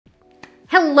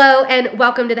Hello and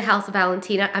welcome to the House of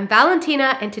Valentina. I'm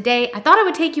Valentina and today I thought I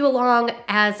would take you along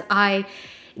as I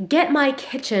get my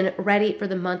kitchen ready for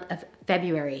the month of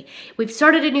February. We've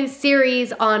started a new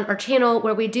series on our channel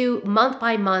where we do month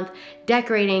by month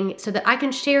decorating so that I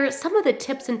can share some of the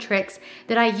tips and tricks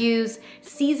that I use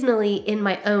seasonally in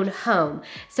my own home.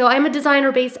 So I'm a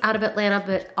designer based out of Atlanta,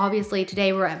 but obviously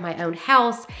today we're at my own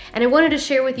house and I wanted to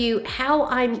share with you how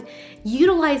I'm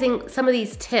utilizing some of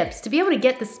these tips to be able to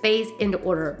get the space into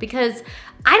order, because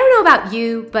I don't know about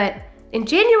you, but in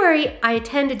January, I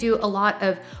tend to do a lot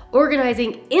of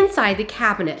organizing inside the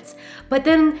cabinets, but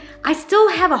then I still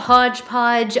have a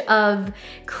hodgepodge of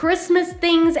Christmas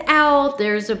things out.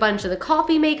 There's a bunch of the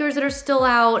coffee makers that are still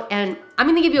out, and I'm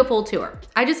gonna give you a full tour.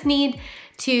 I just need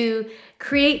to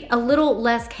create a little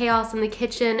less chaos in the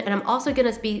kitchen, and I'm also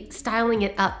gonna be styling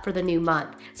it up for the new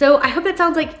month. So I hope that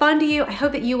sounds like fun to you. I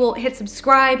hope that you will hit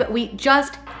subscribe. We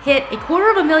just hit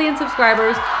 250,000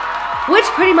 subscribers, which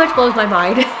pretty much blows my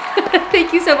mind.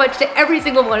 Thank you so much to every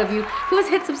single one of you who has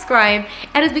hit subscribe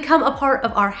and has become a part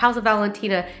of our House of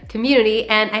Valentina community.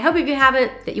 And I hope if you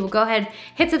haven't, that you will go ahead,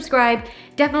 hit subscribe.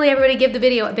 Definitely everybody give the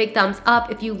video a big thumbs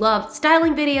up if you love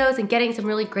styling videos and getting some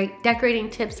really great decorating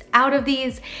tips out of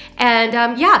these.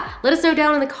 And yeah, let us know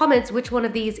down in the comments which one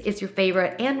of these is your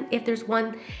favorite, and if there's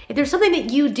something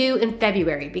that you do in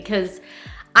February, because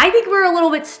I think we're a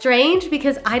little bit strange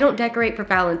because I don't decorate for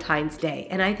Valentine's Day,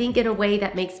 and I think in a way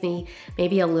that makes me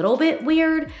maybe a little bit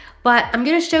weird, but I'm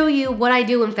gonna show you what I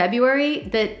do in February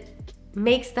that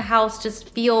makes the house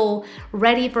just feel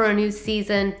ready for a new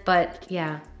season, but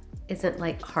yeah, isn't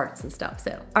like hearts and stuff.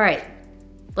 So, all right,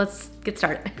 let's get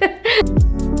started.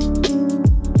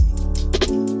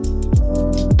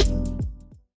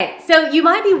 So you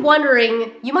might be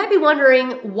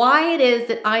wondering why it is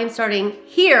that I am starting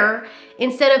here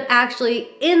instead of actually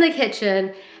in the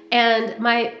kitchen. And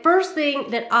my first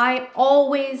thing that I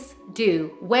always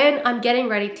do when I'm getting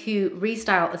ready to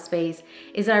restyle a space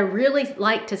is that I really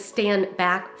like to stand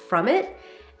back from it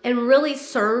and really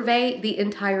survey the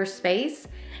entire space.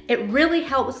 It really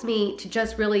helps me to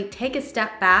just really take a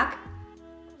step back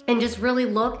and just really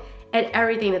look at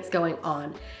everything that's going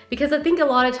on. Because I think a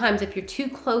lot of times if you're too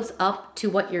close up to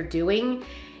what you're doing,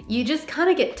 you just kind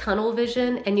of get tunnel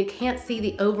vision and you can't see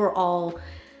the overall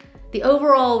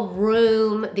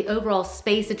room, the overall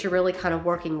space that you're really kind of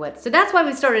working with. So that's why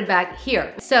we started back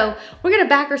here. So we're gonna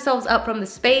back ourselves up from the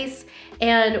space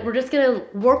and we're just gonna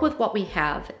work with what we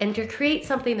have and to create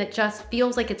something that just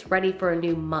feels like it's ready for a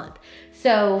new month.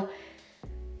 So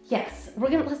yes,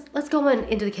 let's go on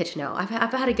into the kitchen now. I've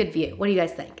had a good view. What do you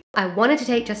guys think? I wanted to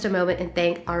take just a moment and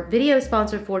thank our video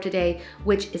sponsor for today,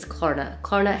 which is Klarna.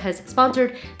 Klarna has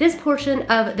sponsored this portion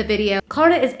of the video.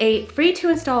 Klarna is a free to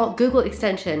install Google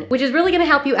extension, which is really gonna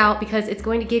help you out because it's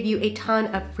going to give you a ton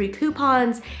of free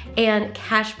coupons and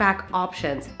cashback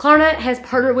options. Klarna has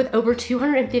partnered with over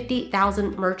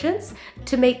 250,000 merchants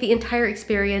to make the entire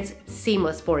experience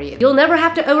seamless for you. You'll never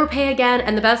have to overpay again,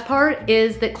 and the best part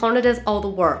is that Klarna does all the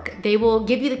work. They will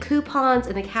give you the coupons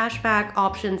and the cashback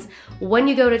options when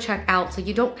you go to check out, so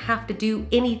you don't have to do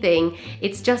anything.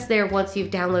 It's just there once you've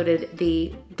downloaded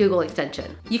the Google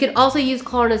extension. You can also use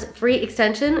Klarna's free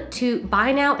extension to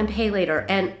buy now and pay later,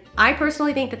 and I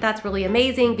personally think that that's really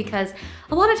amazing because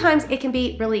a lot of times it can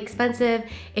be really expensive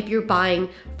if you're buying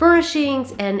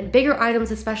furnishings and bigger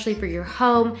items, especially for your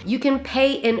home. You can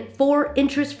pay in 4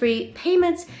 interest-free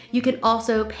payments. You can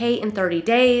also pay in 30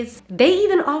 days. They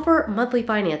even offer monthly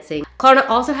financing. Klarna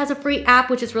also has a free app,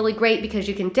 which is really great because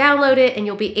you can download it and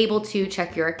you'll be able to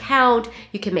check your account.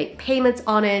 You can make payments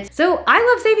on it. So I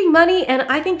love saving money, and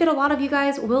I think that a lot of you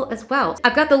guys will as well.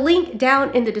 I've got the link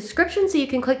down in the description, so you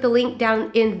can click the link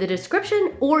down in the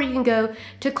description, or you can go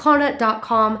to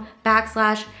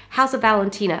klarna.com/House of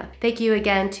Valentina. Thank you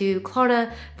again to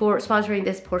Klarna for sponsoring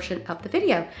this portion of the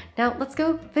video. Now let's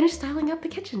go finish styling up the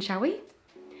kitchen, shall we?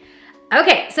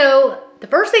 Okay, so the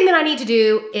first thing that I need to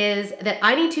do is that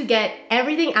I need to get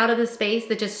everything out of the space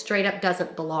that just straight up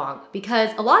doesn't belong. Because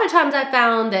a lot of times I've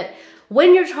found that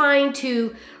when you're trying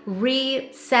to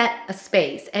reset a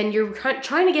space and you're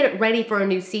trying to get it ready for a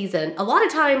new season, a lot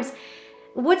of times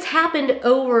what's happened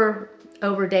over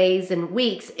days and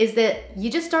weeks is that you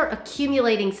just start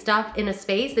accumulating stuff in a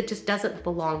space that just doesn't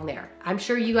belong there. I'm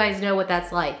sure you guys know what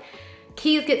that's like.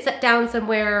 Keys get set down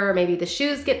somewhere, or maybe the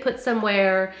shoes get put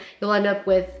somewhere. You'll end up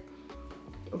with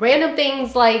random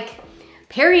things like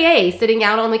Perrier sitting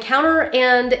out on the counter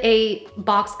and a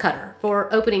box cutter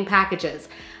for opening packages.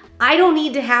 I don't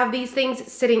need to have these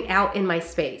things sitting out in my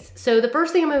space. So the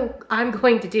first thing I'm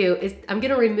going to do is I'm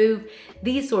gonna remove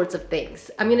these sorts of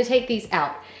things. I'm gonna take these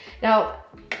out. Now,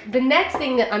 the next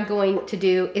thing that I'm going to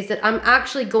do is that I'm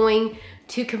actually going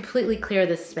to completely clear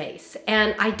this space.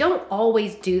 And I don't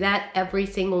always do that every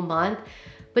single month,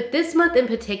 but this month in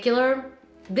particular,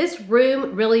 this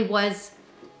room really was,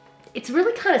 it's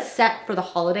really kind of set for the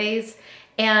holidays.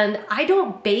 And I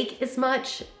don't bake as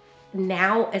much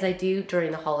now as I do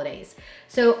during the holidays.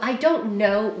 So I don't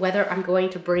know whether I'm going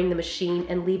to bring the machine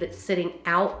and leave it sitting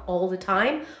out all the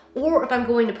time, or if I'm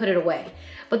going to put it away.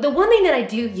 But the one thing that I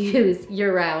do use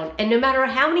year round, and no matter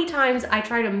how many times I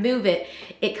try to move it,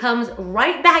 it comes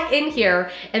right back in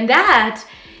here, and that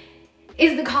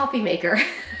is the coffee maker.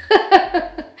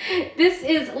 This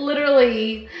is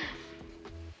literally,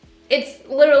 it's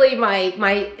literally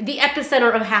the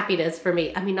epicenter of happiness for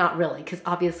me. I mean, not really, because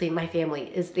obviously my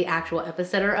family is the actual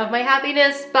epicenter of my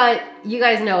happiness, but you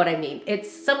guys know what I mean. It's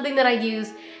something that I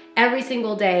use every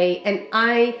single day, and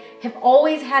I have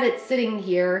always had it sitting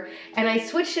here, and I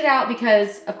switched it out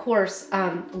because, of course,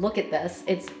 look at this.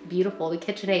 It's beautiful. The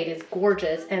KitchenAid is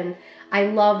gorgeous, and I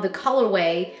love the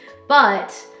colorway,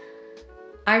 but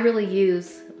I really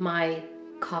use my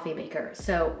coffee maker.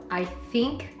 So I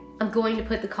think I'm going to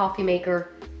put the coffee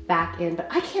maker back in, but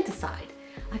I can't decide.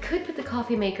 I could put the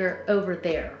coffee maker over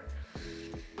there.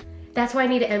 That's why I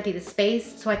need to empty the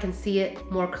space so I can see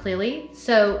it more clearly.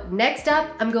 So next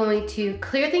up, I'm going to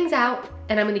clear things out,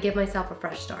 and I'm gonna give myself a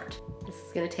fresh start. This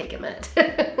is gonna take a minute.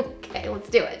 Okay, let's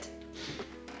do it.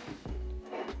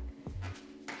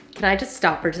 Can I just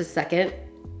stop for just a second?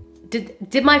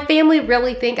 Did my family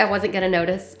really think I wasn't gonna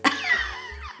notice?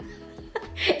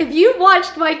 If you've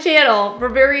watched my channel for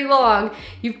very long,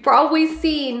 you've probably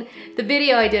seen the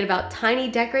video I did about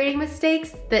tiny decorating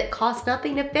mistakes that cost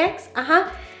nothing to fix.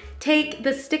 Take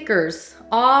the stickers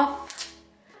off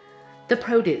the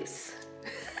produce.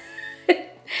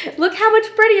 Look how much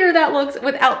prettier that looks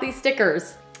without these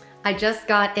stickers. I just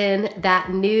got in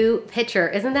that new picture.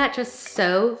 Isn't that just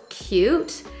so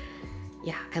cute?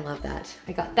 Yeah, I love that.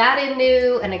 I got that in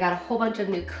new, and I got a whole bunch of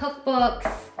new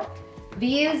cookbooks.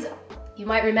 These, you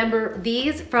might remember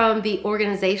these from the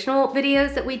organizational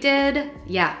videos that we did.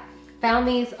 Yeah, found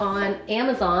these on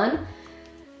Amazon.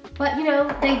 But you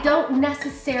know, they don't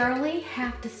necessarily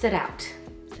have to sit out.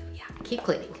 So yeah, keep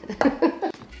cleaning.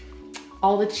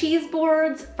 All the cheese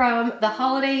boards from the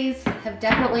holidays have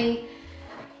definitely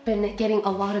been getting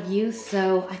a lot of use.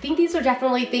 So I think these are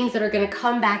definitely things that are gonna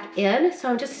come back in. So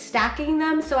I'm just stacking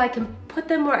them so I can put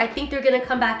them where I think they're gonna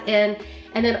come back in.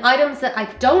 And then items that I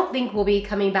don't think will be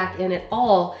coming back in at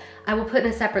all, I will put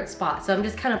in a separate spot. So I'm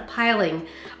just kind of piling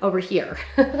over here.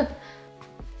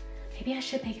 Maybe I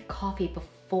should make a coffee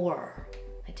before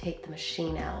I take the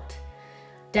machine out.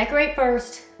 Decorate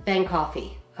first, then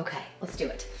coffee. Okay, let's do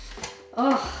it.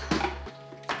 Oh,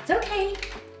 it's okay.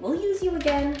 We'll use you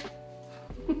again.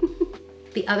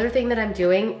 The other thing that I'm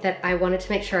doing that I wanted to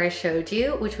make sure I showed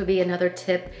you, which would be another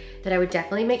tip that I would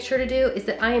definitely make sure to do, is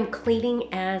that I am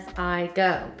cleaning as I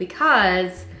go,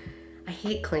 because I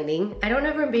hate cleaning. I don't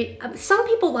ever be, some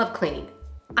people love cleaning.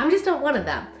 I'm just not one of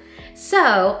them.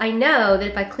 So I know that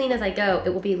if I clean as I go,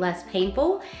 it will be less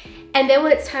painful. And then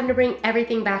when it's time to bring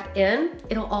everything back in,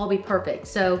 it'll all be perfect.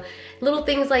 So little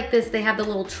things like this, they have the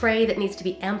little tray that needs to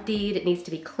be emptied, it needs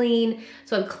to be clean.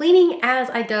 So I'm cleaning as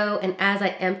I go and as I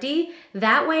empty.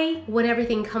 That way, when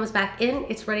everything comes back in,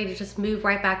 it's ready to just move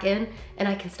right back in, and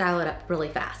I can style it up really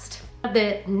fast.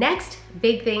 The next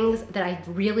big things that I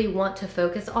really want to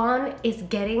focus on is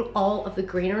getting all of the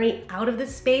greenery out of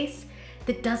this space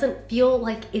that doesn't feel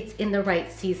like it's in the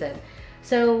right season.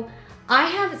 So I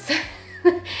have,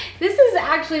 this is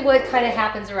actually what kind of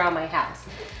happens around my house.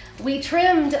 We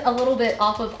trimmed a little bit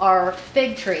off of our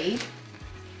fig tree,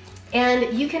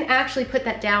 and you can actually put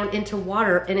that down into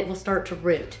water and it will start to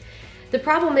root. The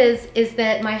problem is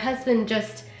that my husband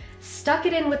just stuck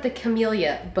it in with the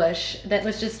camellia bush that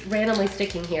was just randomly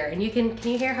sticking here. And can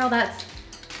you hear how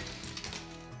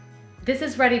this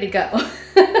is ready to go.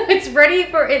 It's ready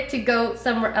for it to go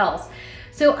somewhere else.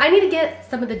 So I need to get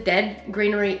some of the dead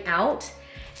greenery out,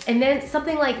 and then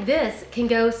something like this can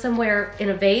go somewhere in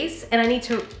a vase, and I need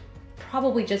to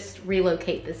probably just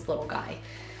relocate this little guy.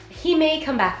 He may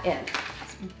come back in,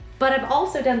 but I've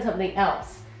also done something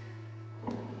else.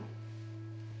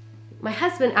 My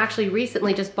husband actually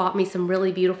recently just bought me some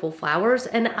really beautiful flowers,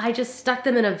 and I just stuck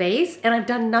them in a vase, and I've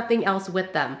done nothing else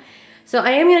with them. So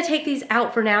I am gonna take these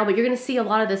out for now, but you're gonna see a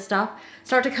lot of this stuff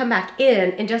start to come back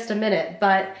in just a minute.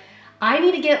 But I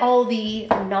need to get all the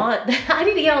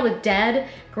dead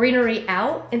greenery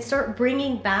out and start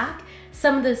bringing back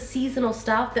some of the seasonal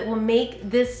stuff that will make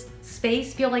this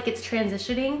space feel like it's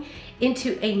transitioning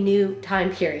into a new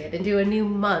time period, into a new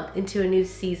month, into a new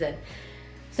season.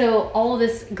 So all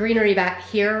this greenery back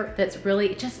here that's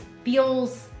really, it just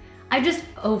feels, I'm just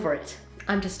over it.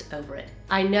 I'm just over it.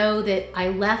 I know that I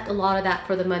left a lot of that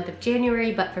for the month of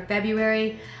January, but for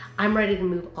February, I'm ready to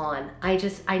move on. I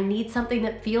need something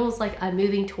that feels like I'm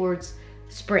moving towards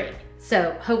spring.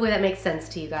 So hopefully that makes sense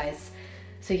to you guys.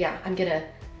 So yeah, I'm gonna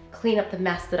clean up the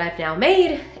mess that I've now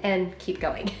made and keep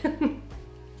going.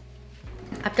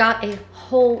 I've got a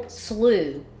whole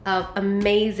slew of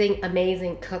amazing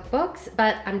cookbooks,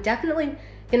 but I'm definitely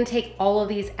gonna take all of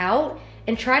these out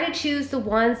and try to choose the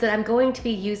ones that I'm going to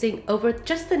be using over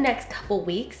just the next couple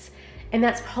weeks. And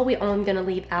that's probably all I'm gonna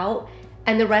leave out,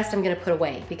 and the rest I'm gonna put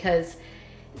away, because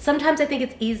sometimes I think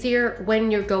it's easier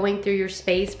when you're going through your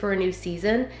space for a new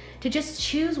season to just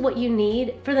choose what you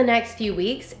need for the next few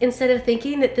weeks instead of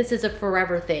thinking that this is a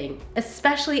forever thing,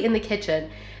 especially in the kitchen,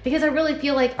 because I really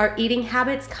feel like our eating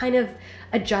habits kind of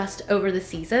adjust over the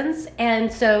seasons.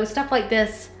 And so stuff like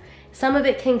this, some of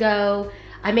it can go.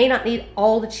 I may not need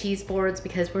all the cheese boards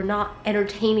because we're not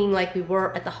entertaining like we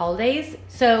were at the holidays.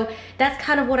 So that's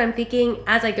kind of what I'm thinking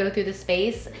as I go through the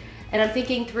space. And I'm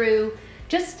thinking through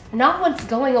just not what's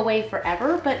going away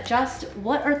forever, but just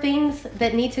what are things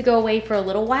that need to go away for a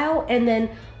little while, and then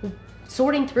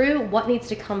sorting through what needs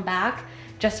to come back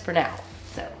just for now.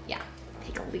 So yeah,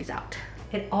 take all these out.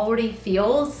 It already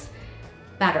feels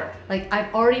better. Like I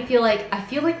feel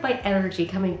like my energy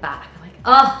coming back. I'm like,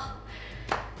 oh,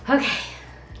 okay.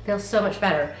 Feels so much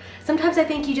better. Sometimes I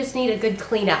think you just need a good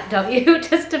clean out, don't you?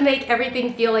 Just to make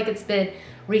everything feel like it's been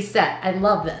reset. I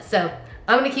love this. So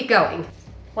I'm gonna keep going.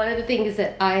 One of the things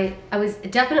that I was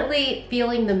definitely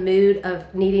feeling the mood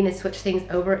of needing to switch things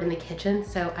over in the kitchen.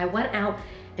 So I went out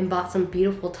and bought some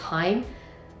beautiful thyme.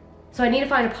 So I need to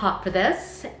find a pot for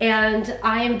this. And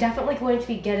I am definitely going to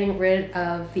be getting rid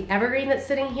of the evergreen that's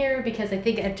sitting here because I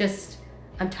think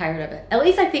I'm tired of it. At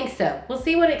least I think so. We'll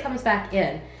see when it comes back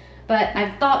in. But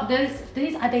I thought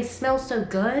they smell so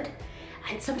good.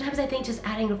 And sometimes I think just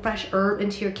adding a fresh herb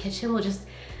into your kitchen will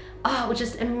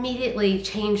just immediately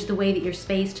change the way that your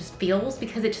space just feels,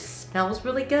 because it just smells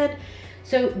really good.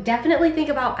 So definitely think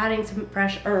about adding some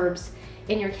fresh herbs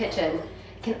in your kitchen.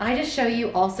 Can I just show you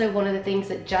also one of the things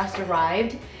that just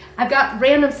arrived? I've got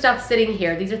random stuff sitting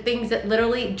here. These are things that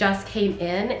literally just came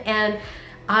in, and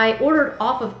I ordered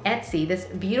off of Etsy this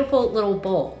beautiful little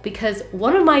bowl because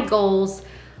one of my goals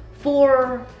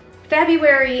for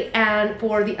February and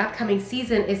for the upcoming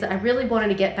season is that I really wanted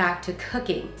to get back to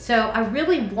cooking. So I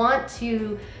really want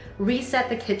to reset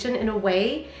the kitchen in a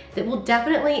way that will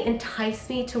definitely entice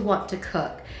me to want to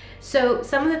cook. So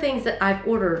some of the things that I've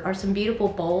ordered are some beautiful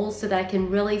bowls so that I can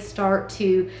really start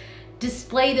to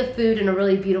display the food in a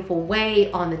really beautiful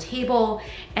way on the table.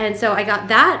 And so I got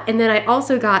that, and then I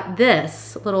also got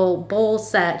this little bowl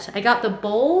set. I got the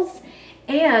bowls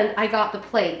and I got the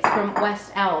plates from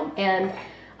West Elm, and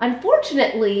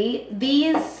unfortunately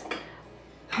these,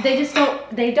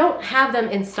 they don't have them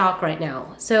in stock right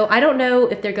now. So I don't know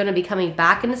if they're gonna be coming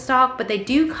back into stock, but they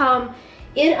do come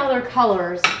in other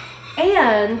colors.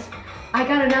 And I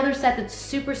got another set that's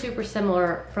super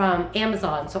similar from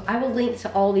Amazon. So I will link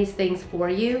to all these things for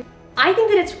you. I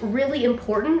think that it's really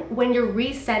important when you're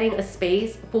resetting a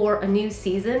space for a new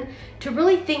season to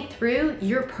really think through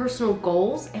your personal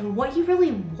goals and what you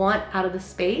really want out of the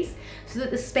space, so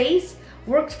that the space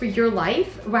works for your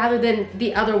life rather than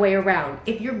the other way around.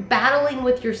 If you're battling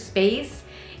with your space,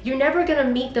 you're never gonna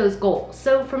meet those goals.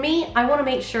 So for me, I wanna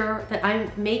make sure that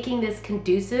I'm making this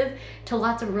conducive to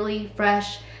lots of really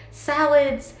fresh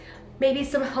salads, maybe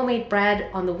some homemade bread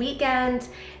on the weekend.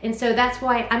 And so that's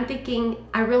why I'm thinking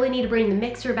I really need to bring the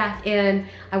mixer back in.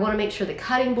 I wanna make sure the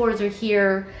cutting boards are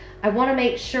here. I wanna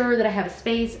make sure that I have a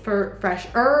space for fresh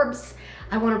herbs.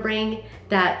 I wanna bring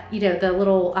that, the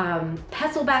little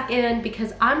pestle back in,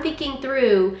 because I'm thinking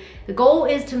through, the goal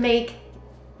is to make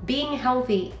being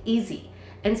healthy easy.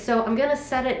 And so I'm gonna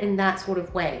set it in that sort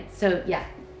of way. So yeah,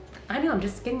 I know I'm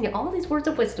just giving you all these words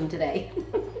of wisdom today.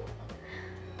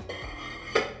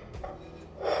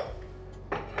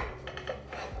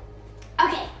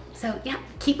 Okay, so yeah,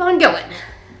 keep on going.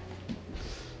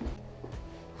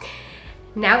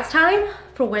 Now it's time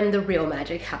for when the real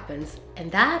magic happens,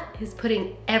 and that is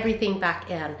putting everything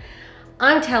back in.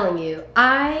 I'm telling you,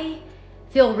 I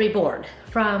feel reborn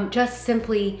from just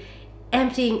simply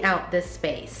emptying out this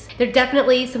space. There are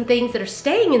definitely some things that are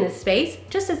staying in this space,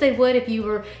 just as they would if you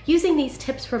were using these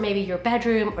tips for maybe your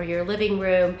bedroom or your living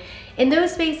room. In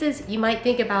those spaces, you might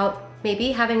think about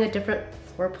maybe having a different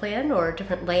floor plan or a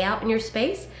different layout in your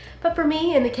space. But for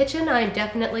me in the kitchen, I'm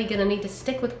definitely gonna need to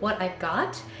stick with what I've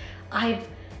got. I've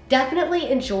definitely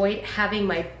enjoyed having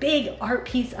my big art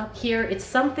piece up here. It's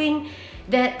something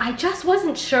that I just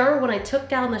wasn't sure when I took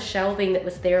down the shelving that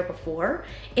was there before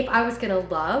if I was gonna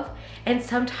love. And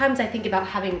sometimes I think about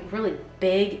having really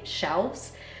big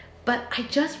shelves, but I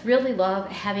just really love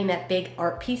having that big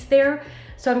art piece there.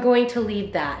 So I'm going to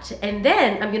leave that. And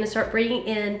then I'm gonna start bringing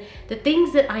in the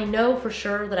things that I know for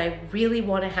sure that I really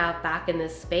wanna have back in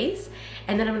this space.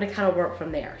 And then I'm gonna kind of work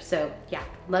from there. So yeah,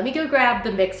 let me go grab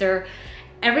the mixer.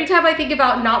 Every time I think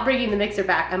about not bringing the mixer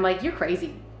back, I'm like, you're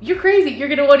crazy. You're crazy. You're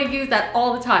gonna want to use that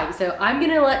all the time. So I'm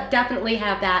gonna definitely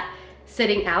have that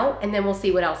sitting out, and then we'll see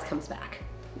what else comes back.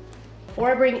 Before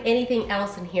I bring anything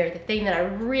else in here, the thing that I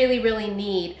really, really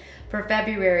need for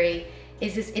February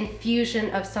is this infusion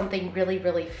of something really,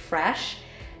 really fresh.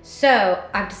 So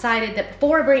I've decided that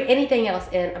before I bring anything else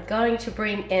in, I'm going to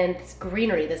bring in this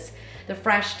greenery, the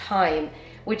fresh thyme,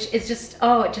 which is just,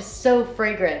 oh, it's just so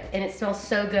fragrant and it smells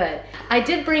so good. I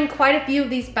did bring quite a few of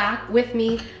these back with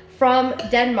me from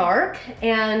Denmark,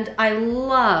 and I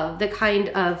love the kind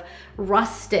of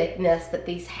rusticness that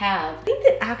these have. I think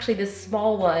that actually this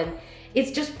small one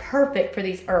is just perfect for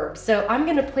these herbs. So I'm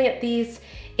gonna plant these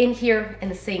in here in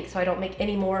the sink so I don't make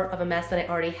any more of a mess than I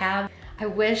already have. I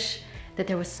wish that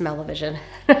there was smell-o-vision.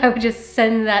 I would just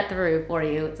send that through for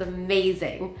you. It's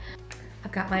amazing.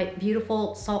 I've got my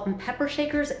beautiful salt and pepper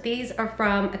shakers. These are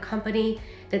from a company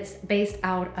that's based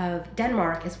out of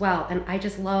Denmark as well. And I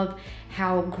just love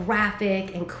how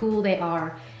graphic and cool they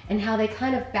are and how they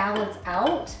kind of balance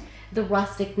out the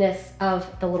rusticness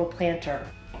of the little planter.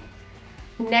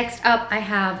 Next up, I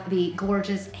have the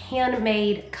gorgeous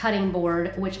handmade cutting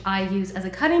board, which I use as a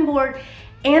cutting board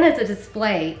and as a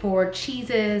display for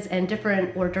cheeses and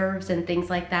different hors d'oeuvres and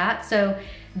things like that. So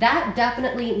that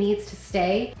definitely needs to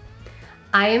stay.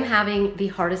 I am having the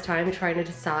hardest time trying to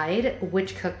decide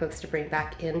which cookbooks to bring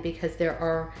back in because there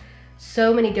are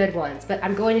so many good ones, but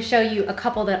I'm going to show you a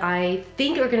couple that I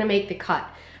think are gonna make the cut.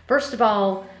 First of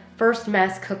all, First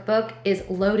Mess Cookbook is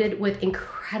loaded with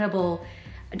incredible,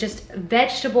 just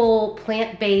vegetable,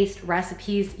 plant-based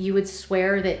recipes. You would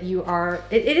swear that you are,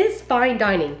 it is fine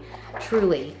dining,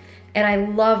 truly. And I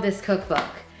love this cookbook.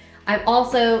 I've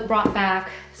also brought back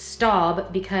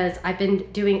Staub because I've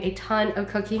been doing a ton of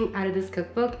cooking out of this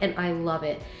cookbook and I love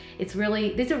it. It's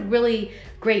really, these are really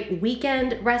great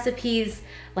weekend recipes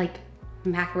like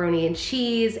macaroni and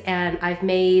cheese, and I've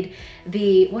made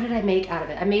the, what did I make out of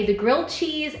it? I made the grilled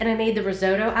cheese and I made the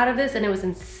risotto out of this and it was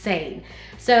insane.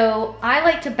 So I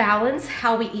like to balance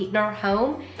how we eat in our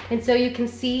home, and so you can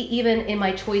see even in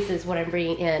my choices what I'm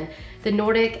bringing in. The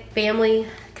Nordic Family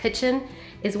Kitchen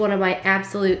is one of my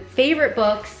absolute favorite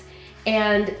books,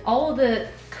 and all of the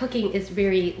cooking is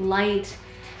very light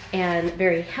and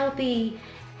very healthy,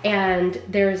 and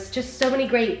there's just so many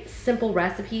great simple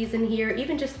recipes in here.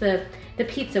 Even just the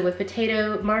pizza with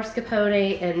potato,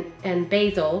 mascarpone, and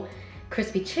basil,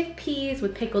 crispy chickpeas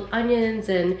with pickled onions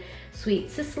and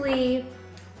sweet Sicily,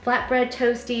 flatbread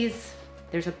toasties.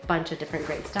 There's a bunch of different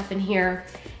great stuff in here.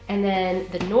 And then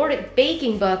the Nordic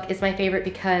Baking book is my favorite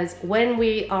because when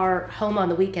we are home on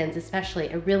the weekends especially,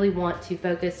 I really want to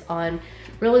focus on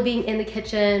really being in the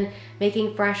kitchen,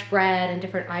 making fresh bread and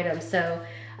different items. So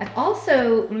I'm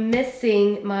also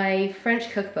missing my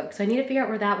French cookbook, so I need to figure out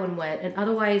where that one went. And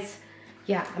otherwise,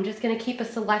 yeah, I'm just gonna keep a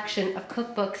selection of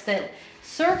cookbooks that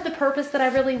serve the purpose that I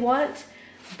really want,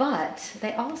 but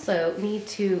they also need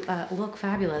to look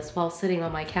fabulous while sitting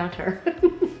on my counter.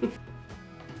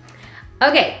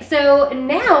 Okay, so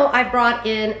now I brought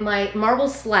in my marble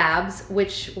slabs,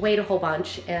 which weighed a whole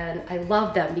bunch, and I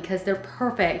love them because they're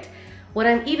perfect when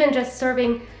I'm even just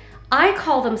serving. I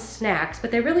call them snacks,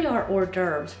 but they really are hors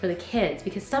d'oeuvres for the kids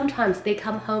because sometimes they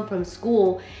come home from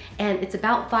school and it's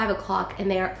about 5 o'clock and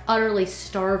they are utterly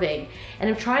starving. And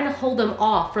I'm trying to hold them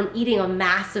off from eating a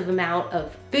massive amount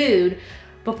of food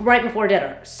right before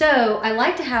dinner. So I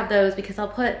like to have those because I'll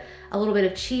put a little bit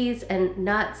of cheese and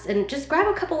nuts and just grab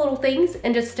a couple little things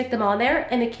and just stick them on there,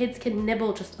 and the kids can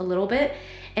nibble just a little bit,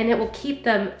 and it will keep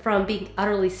them from being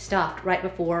utterly stuffed right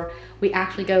before we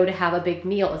actually go to have a big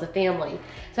meal as a family.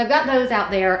 So I've got those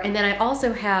out there, and then I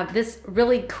also have this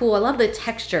really cool, I love the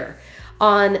texture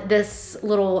on this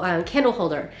little candle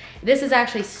holder. This is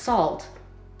actually salt.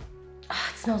 Oh,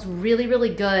 it smells really,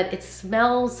 really good. It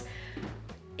smells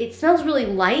really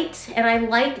light, and I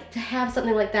like to have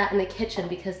something like that in the kitchen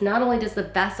because not only does the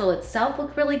vessel itself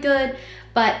look really good,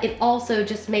 but it also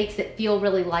just makes it feel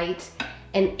really light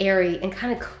and airy and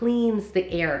kind of cleans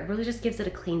the air. It really just gives it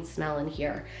a clean smell in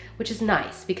here, which is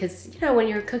nice because, you know, when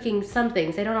you're cooking some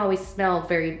things, they don't always smell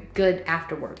very good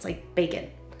afterwards, like bacon.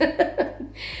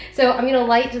 So I'm gonna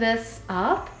light this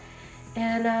up,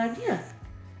 and yeah,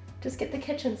 just get the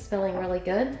kitchen smelling really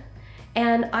good.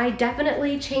 And I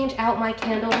definitely change out my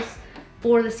candles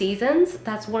for the seasons.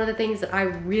 That's one of the things that I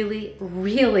really,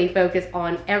 really focus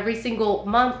on. Every single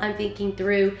month I'm thinking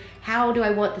through, how do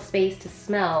I want the space to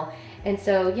smell? And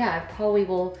so yeah, I probably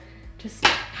will just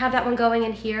have that one going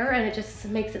in here, and it just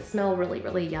makes it smell really,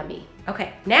 really yummy.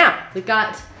 Okay, now we've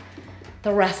got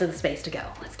the rest of the space to go.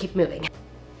 Let's keep moving.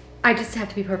 I just have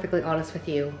to be perfectly honest with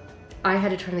you. I had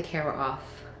to turn the camera off.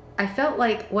 I felt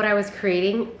like what I was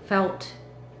creating felt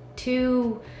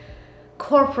too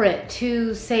corporate,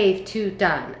 too safe, too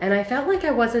done. And I felt like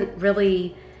I wasn't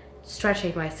really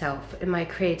stretching myself in my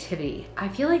creativity. I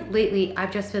feel like lately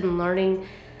I've just been learning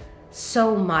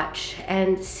so much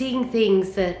and seeing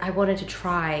things that I wanted to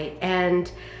try.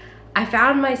 And I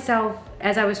found myself,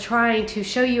 as I was trying to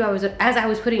show you, as I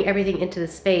was putting everything into the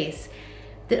space,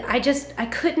 that I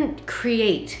couldn't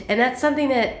create. And that's something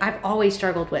that I've always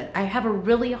struggled with. I have a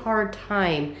really hard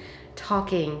time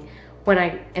talking when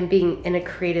I am being in a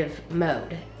creative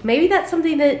mode. Maybe that's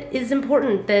something that is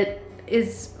important, that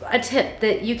is a tip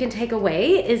that you can take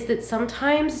away, is that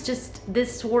sometimes just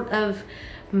this sort of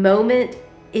moment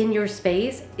in your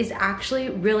space is actually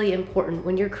really important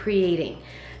when you're creating.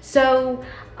 So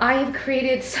I've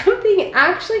created something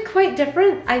actually quite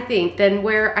different, I think, than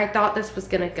where I thought this was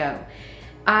gonna go.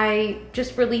 I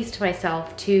just released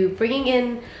myself to bringing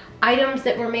in items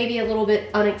that were maybe a little bit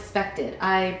unexpected.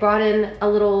 I brought in a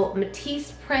little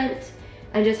Matisse print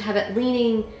and just have it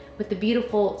leaning with the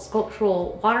beautiful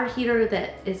sculptural water heater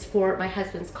that is for my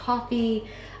husband's coffee.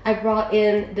 I brought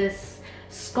in this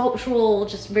sculptural,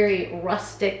 just very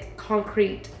rustic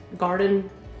concrete garden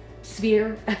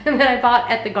sphere that I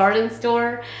bought at the garden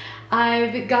store.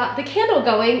 I've got the candle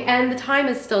going and the time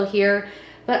is still here,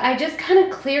 but I just kind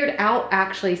of cleared out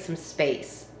actually some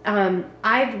space.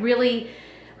 I've really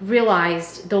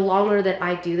realized the longer that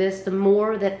I do this, the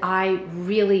more that I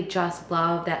really just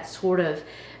love that sort of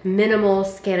minimal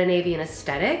Scandinavian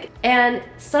aesthetic. And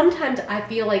sometimes I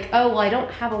feel like, oh, well, I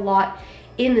don't have a lot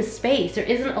in the space. There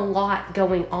isn't a lot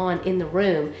going on in the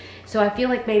room. So I feel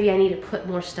like maybe I need to put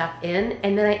more stuff in,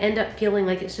 and then I end up feeling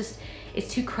like it's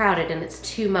too crowded and it's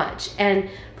too much. And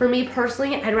for me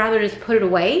personally, I'd rather just put it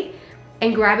away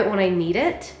and grab it when I need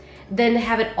it than to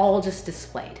have it all just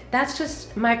displayed. That's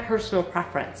just my personal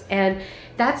preference. And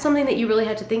that's something that you really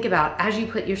have to think about as you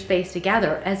put your space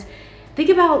together. Think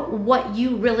about what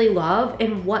you really love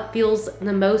and what feels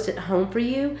the most at home for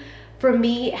you. For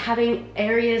me, having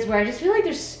areas where I just feel like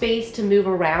there's space to move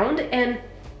around, and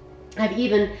I've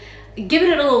even given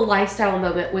it a little lifestyle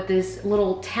moment with this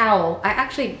little towel.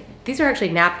 These are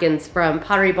actually napkins from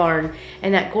Pottery Barn,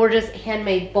 and that gorgeous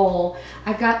handmade bowl.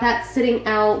 I've got that sitting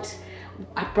out.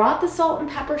 I brought the salt and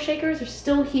pepper shakers, they're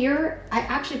still here. I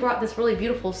actually brought this really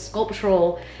beautiful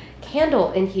sculptural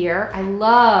candle in here. I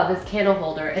love this candle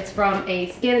holder. It's from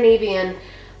a Scandinavian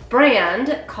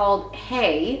brand called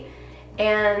Hey,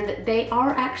 and they are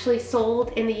actually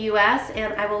sold in the US,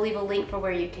 and I will leave a link for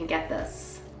where you can get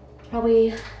this.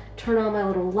 Probably turn on my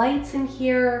little lights in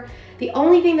here. The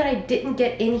only thing that I didn't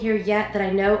get in here yet that I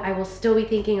know I will still be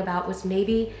thinking about was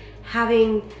maybe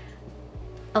having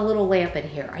a little lamp in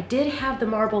here. I did have the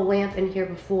marble lamp in here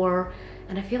before,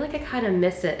 and I feel like I kind of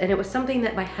miss it, and it was something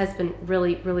that my husband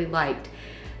really, really liked.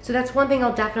 So that's one thing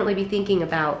I'll definitely be thinking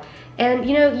about. And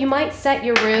you know, you might set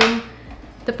your room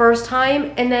the first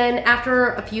time, and then after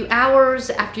a few hours,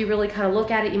 after you really kind of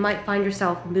look at it, you might find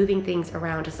yourself moving things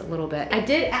around just a little bit. I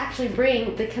did actually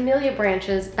bring the camellia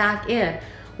branches back in.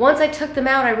 Once I took them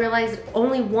out, I realized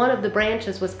only one of the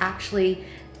branches was actually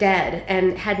dead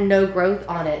and had no growth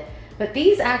on it. But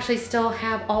these actually still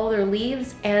have all their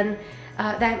leaves, and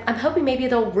I'm hoping maybe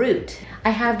they'll root. I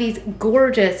have these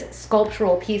gorgeous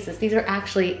sculptural pieces. These are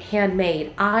actually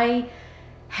handmade. I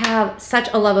have such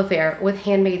a love affair with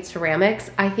handmade ceramics.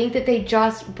 I think that they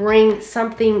just bring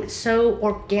something so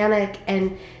organic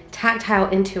and tactile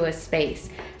into a space.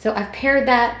 So I've paired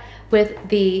that with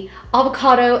the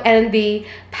avocado and the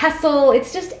pestle.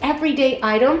 It's just everyday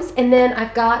items. And then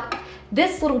I've got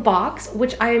this little box,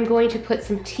 which I am going to put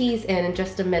some teas in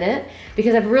just a minute,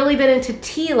 because I've really been into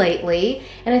tea lately,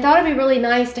 and I thought it'd be really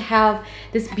nice to have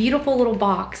this beautiful little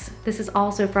box. This is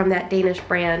also from that Danish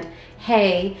brand,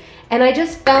 Hey, and I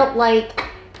just felt like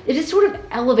it just sort of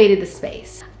elevated the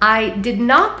space. I did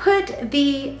not put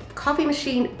the coffee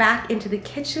machine back into the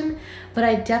kitchen, but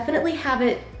I definitely have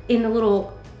it in the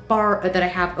little bar that I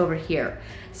have over here.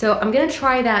 So I'm gonna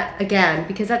try that again,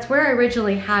 because that's where I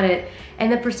originally had it,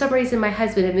 and then for some reason my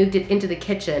husband had moved it into the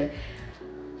kitchen.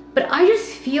 But I just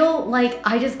feel like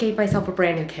I just gave myself a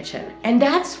brand new kitchen, and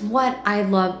that's what I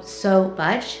love so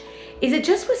much, is it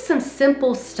just with some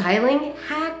simple styling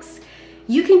hacks,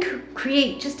 you can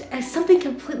create just something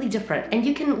completely different, and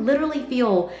you can literally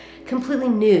feel completely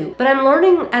new. But I'm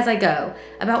learning as I go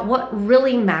about what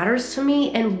really matters to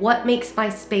me and what makes my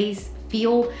space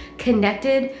feel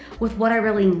connected with what I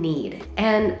really need.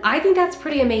 And I think that's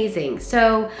pretty amazing.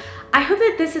 So I hope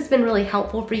that this has been really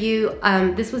helpful for you.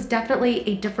 This was definitely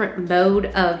a different mode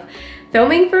of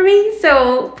filming for me.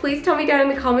 So please tell me down in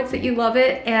the comments that you love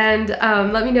it, and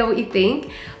let me know what you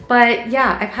think. But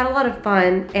yeah, I've had a lot of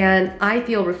fun and I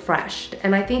feel refreshed.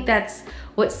 And I think that's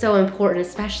what's so important,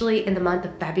 especially in the month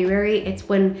of February. It's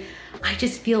when I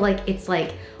just feel like it's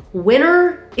like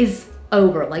winter is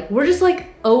over. Like we're just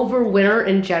like over winter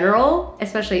in general,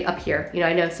 especially up here. You know,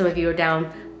 I know some of you are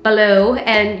down below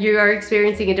and you are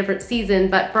experiencing a different season,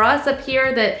 but for us up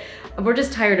here, that we're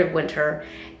just tired of winter.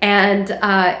 And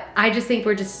I just think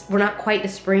we're not quite to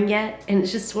spring yet. And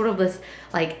it's just sort of this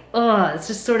like, it's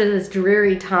just sort of this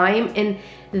dreary time. And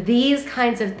these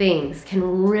kinds of things can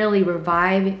really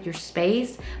revive your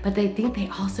space, but they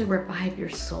also revive your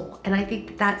soul. And I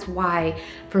think that's why,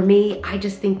 for me, I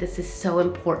just think this is so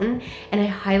important. And I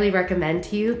highly recommend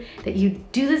to you that you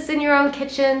do this in your own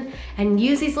kitchen and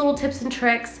use these little tips and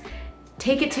tricks.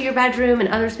 Take it to your bedroom and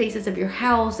other spaces of your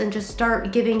house and just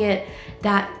start giving it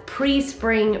that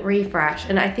pre-spring refresh.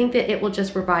 And I think that it will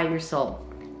just revive your soul.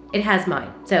 It has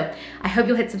mine. So I hope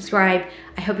you'll hit subscribe.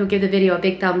 I hope you'll give the video a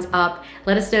big thumbs up.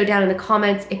 Let us know down in the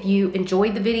comments if you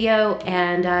enjoyed the video.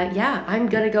 And yeah, I'm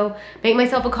gonna go make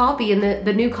myself a coffee in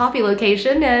the new coffee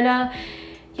location and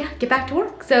yeah, get back to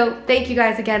work. So thank you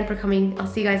guys again for coming. I'll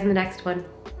see you guys in the next one.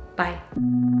 Bye.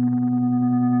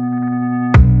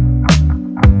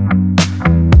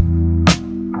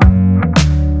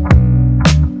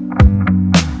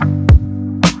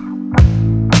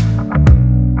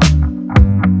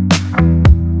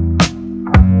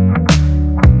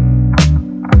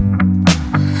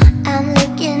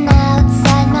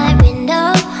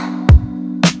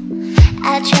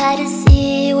 Try to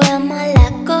see where my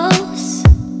luck goes.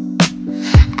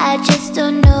 I just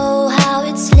don't know how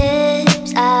it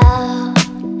slips out.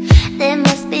 There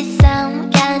must be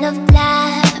some kind of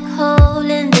black hole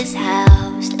in this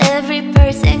house. Every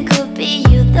person could be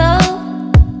you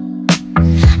though.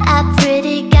 A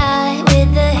pretty guy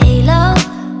with a halo.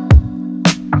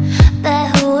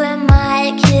 But who am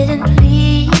I kidding,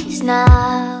 please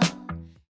now?